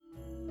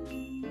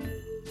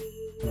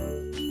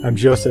I'm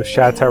Joseph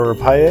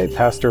Shatauer-Paye,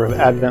 pastor of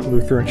Advent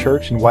Lutheran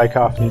Church in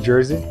Wyckoff, New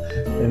Jersey,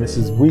 and this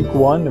is week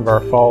 1 of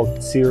our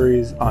fall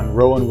series on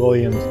Rowan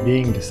Williams'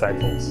 Being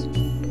Disciples.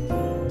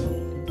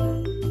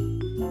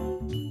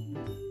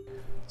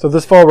 So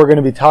this fall we're going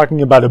to be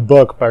talking about a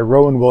book by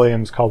Rowan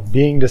Williams called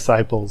Being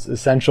Disciples: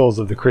 Essentials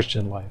of the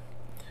Christian Life.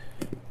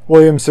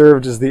 Williams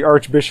served as the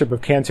Archbishop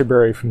of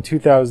Canterbury from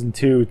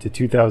 2002 to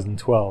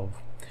 2012.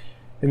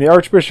 And the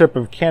Archbishop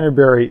of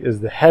Canterbury is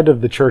the head of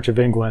the Church of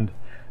England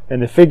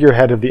and the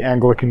figurehead of the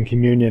Anglican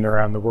Communion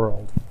around the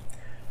world.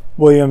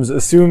 Williams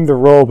assumed the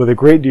role with a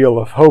great deal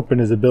of hope in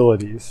his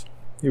abilities.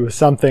 He was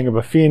something of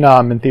a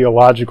phenom in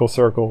theological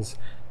circles,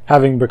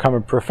 having become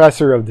a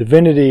professor of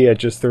divinity at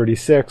just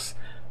 36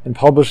 and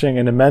publishing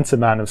an immense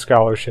amount of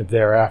scholarship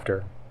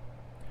thereafter.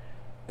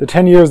 The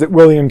 10 years that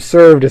Williams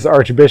served as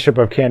Archbishop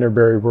of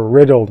Canterbury were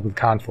riddled with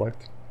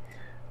conflict.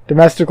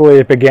 Domestically,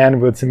 it began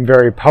with some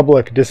very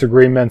public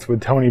disagreements with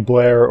Tony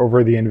Blair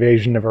over the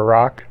invasion of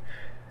Iraq,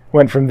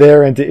 went from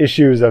there into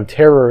issues of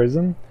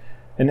terrorism,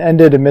 and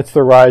ended amidst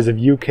the rise of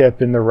UKIP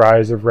and the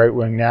rise of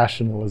right-wing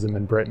nationalism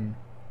in Britain.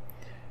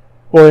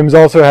 Williams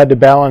also had to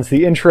balance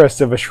the interests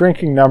of a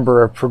shrinking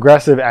number of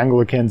progressive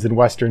Anglicans in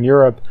Western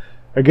Europe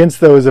against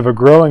those of a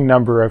growing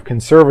number of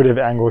conservative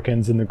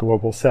Anglicans in the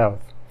global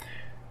South.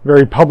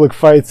 Very public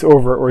fights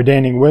over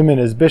ordaining women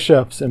as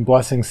bishops and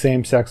blessing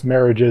same-sex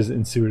marriages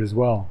ensued as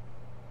well.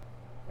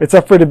 It's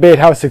up for debate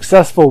how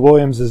successful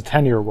Williams's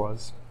tenure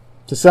was.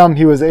 To some,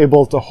 he was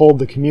able to hold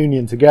the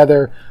communion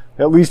together,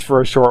 at least for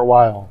a short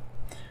while.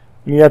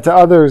 And yet to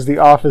others, the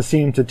office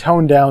seemed to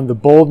tone down the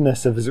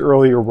boldness of his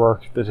earlier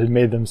work that had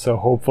made them so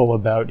hopeful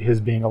about his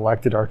being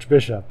elected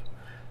archbishop.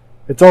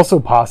 It's also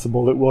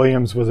possible that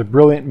Williams was a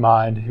brilliant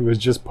mind who was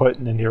just put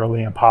in a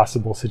nearly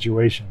impossible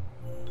situation.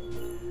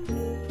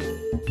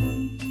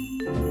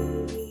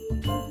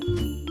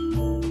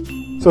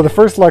 So the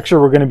first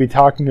lecture we're going to be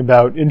talking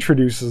about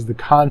introduces the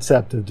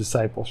concept of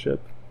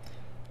discipleship.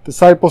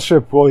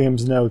 Discipleship,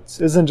 Williams notes,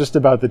 isn't just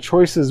about the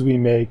choices we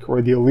make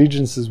or the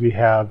allegiances we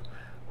have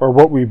or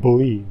what we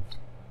believe.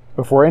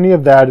 Before any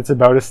of that, it's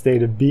about a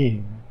state of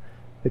being.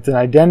 It's an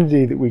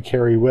identity that we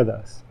carry with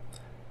us.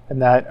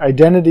 And that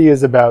identity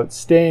is about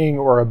staying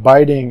or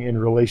abiding in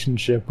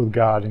relationship with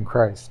God and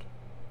Christ.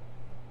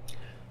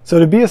 So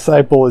to be a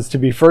disciple is to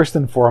be first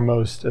and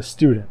foremost a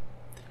student.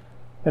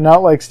 And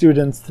not like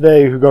students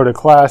today who go to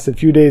class a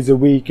few days a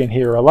week and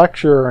hear a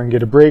lecture and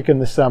get a break in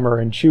the summer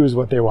and choose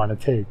what they want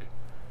to take.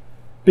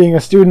 Being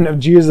a student of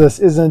Jesus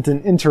isn't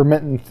an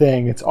intermittent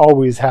thing, it's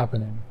always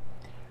happening.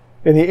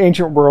 In the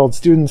ancient world,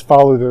 students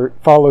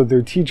followed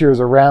their teachers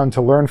around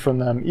to learn from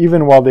them,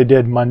 even while they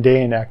did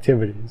mundane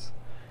activities.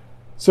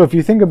 So if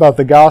you think about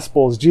the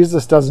Gospels,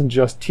 Jesus doesn't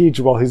just teach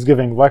while he's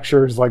giving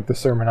lectures like the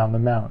Sermon on the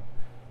Mount.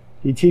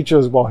 He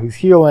teaches while he's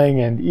healing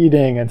and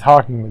eating and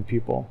talking with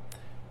people.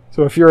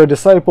 So if you're a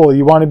disciple,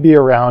 you want to be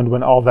around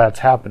when all that's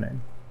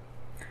happening.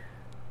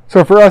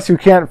 So for us who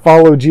can't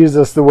follow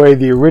Jesus the way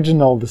the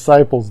original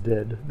disciples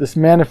did, this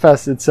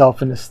manifests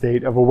itself in a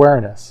state of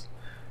awareness.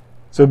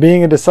 So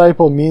being a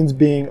disciple means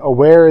being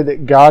aware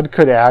that God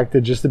could act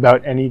at just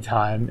about any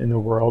time in the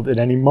world at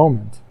any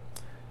moment,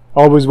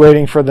 always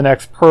waiting for the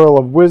next pearl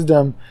of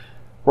wisdom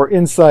or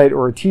insight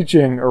or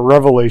teaching or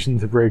revelation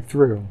to break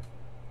through.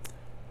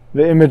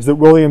 The image that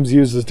Williams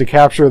uses to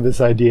capture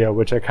this idea,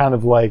 which I kind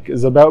of like,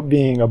 is about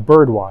being a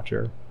bird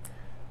watcher.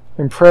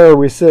 In prayer,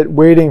 we sit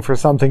waiting for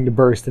something to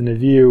burst into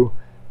view,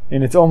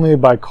 and it's only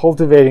by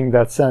cultivating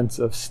that sense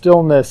of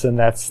stillness and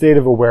that state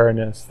of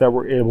awareness that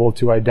we're able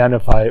to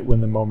identify it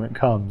when the moment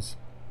comes.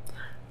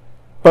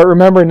 But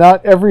remember,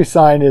 not every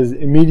sign is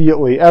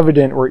immediately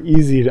evident or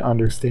easy to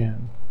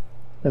understand.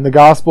 In the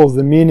Gospels,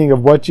 the meaning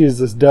of what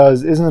Jesus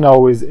does isn't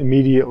always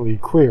immediately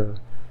clear.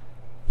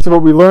 So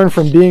what we learn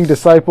from being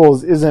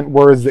disciples isn't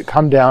words that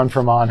come down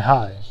from on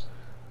high.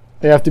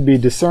 They have to be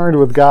discerned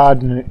with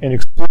God and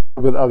explored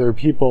with other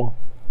people,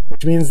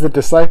 which means that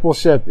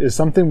discipleship is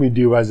something we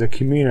do as a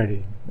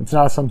community. It's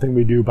not something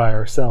we do by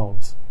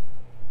ourselves.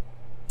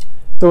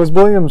 So as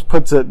Williams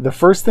puts it, the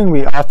first thing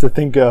we ought to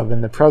think of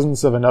in the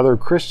presence of another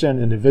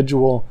Christian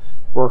individual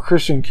or a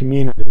Christian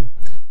community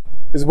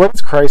is, what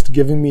is Christ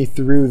giving me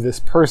through this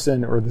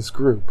person or this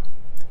group?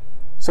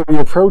 So we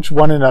approach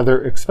one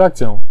another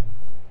expectantly,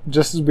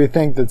 just as we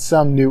think that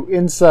some new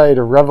insight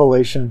or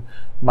revelation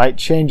might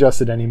change us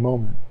at any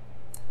moment.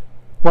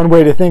 One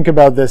way to think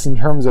about this in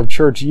terms of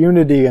church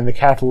unity and the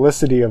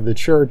Catholicity of the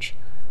church,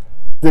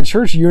 that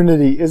church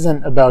unity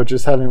isn't about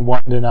just having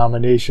one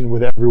denomination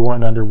with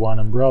everyone under one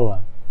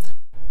umbrella.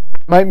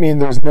 It might mean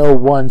there's no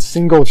one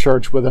single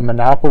church with a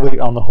monopoly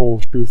on the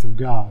whole truth of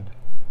God.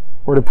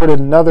 Or to put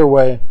it another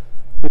way,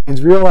 it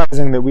means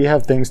realizing that we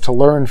have things to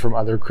learn from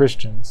other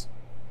Christians.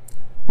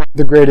 One of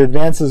the great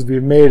advances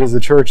we've made as a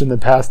church in the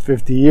past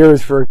 50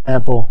 years, for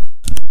example,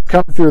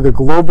 come through the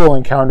global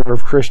encounter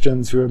of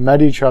Christians who have met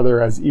each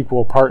other as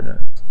equal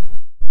partners.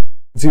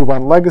 We see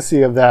one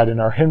legacy of that in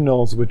our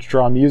hymnals, which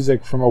draw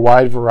music from a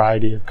wide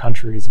variety of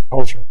countries and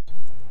cultures.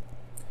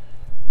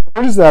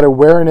 Where does that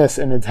awareness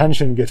and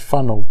attention get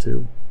funneled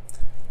to?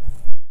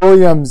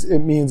 Williams, it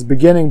means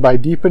beginning by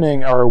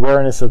deepening our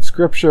awareness of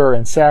Scripture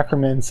and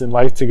sacraments and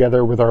life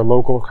together with our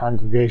local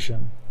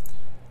congregation.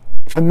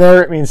 From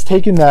there, it means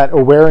taking that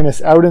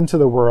awareness out into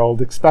the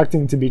world,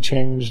 expecting to be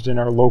changed in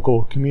our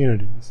local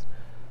communities.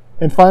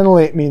 And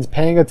finally, it means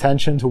paying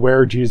attention to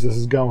where Jesus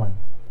is going.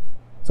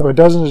 So it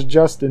doesn't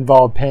just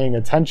involve paying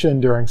attention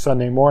during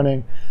Sunday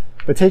morning,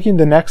 but taking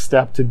the next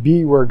step to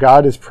be where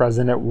God is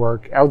present at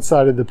work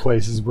outside of the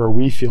places where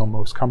we feel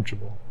most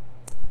comfortable.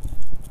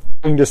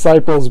 Being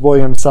disciples,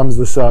 Williams sums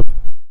this up: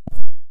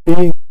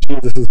 being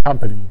Jesus'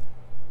 company,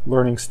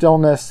 learning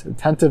stillness,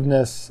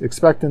 attentiveness,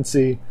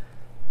 expectancy,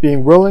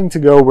 being willing to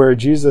go where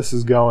Jesus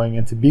is going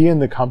and to be in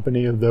the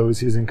company of those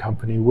he's in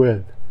company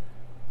with.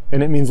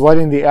 And it means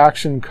letting the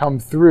action come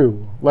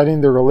through, letting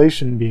the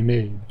relation be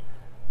made,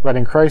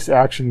 letting Christ's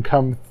action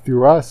come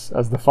through us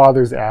as the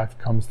Father's act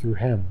comes through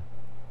him.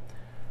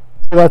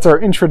 So that's our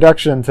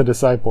introduction to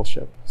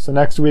discipleship. So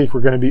next week we're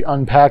going to be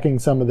unpacking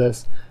some of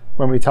this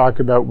when we talk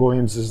about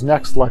Williams's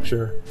next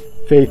lecture,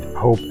 Faith,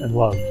 Hope, and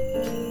Love.